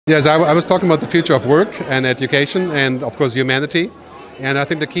Yes, I was talking about the future of work and education and, of course, humanity. And I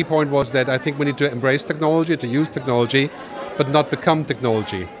think the key point was that I think we need to embrace technology, to use technology, but not become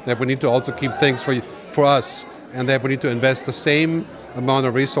technology. That we need to also keep things for us, and that we need to invest the same amount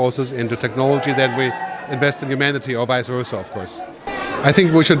of resources into technology that we invest in humanity, or vice versa, of course. I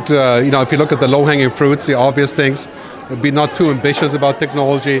think we should, if you look at the low-hanging fruits, the obvious things, be not too ambitious about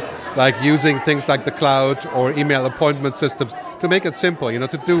technology, like using things like the cloud or email appointment systems to make it simple,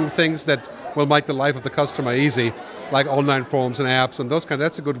 to do things that will make the life of the customer easy, like online forms and apps and those kind.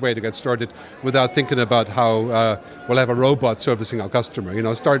 That's a good way to get started without thinking about how we'll have a robot servicing our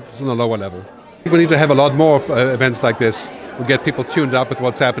customer. Start on a lower level. We need to have a lot more events like this. We get people tuned up with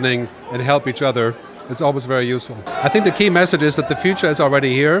what's happening and help each other. It's always very useful. I think the key message is that the future is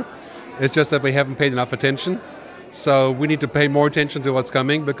already here. It's just that we haven't paid enough attention. So we need to pay more attention to what's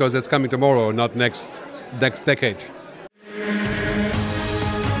coming, because it's coming tomorrow, not next decade.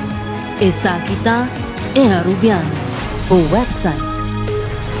 Essa aqui tá é Arubiano, o website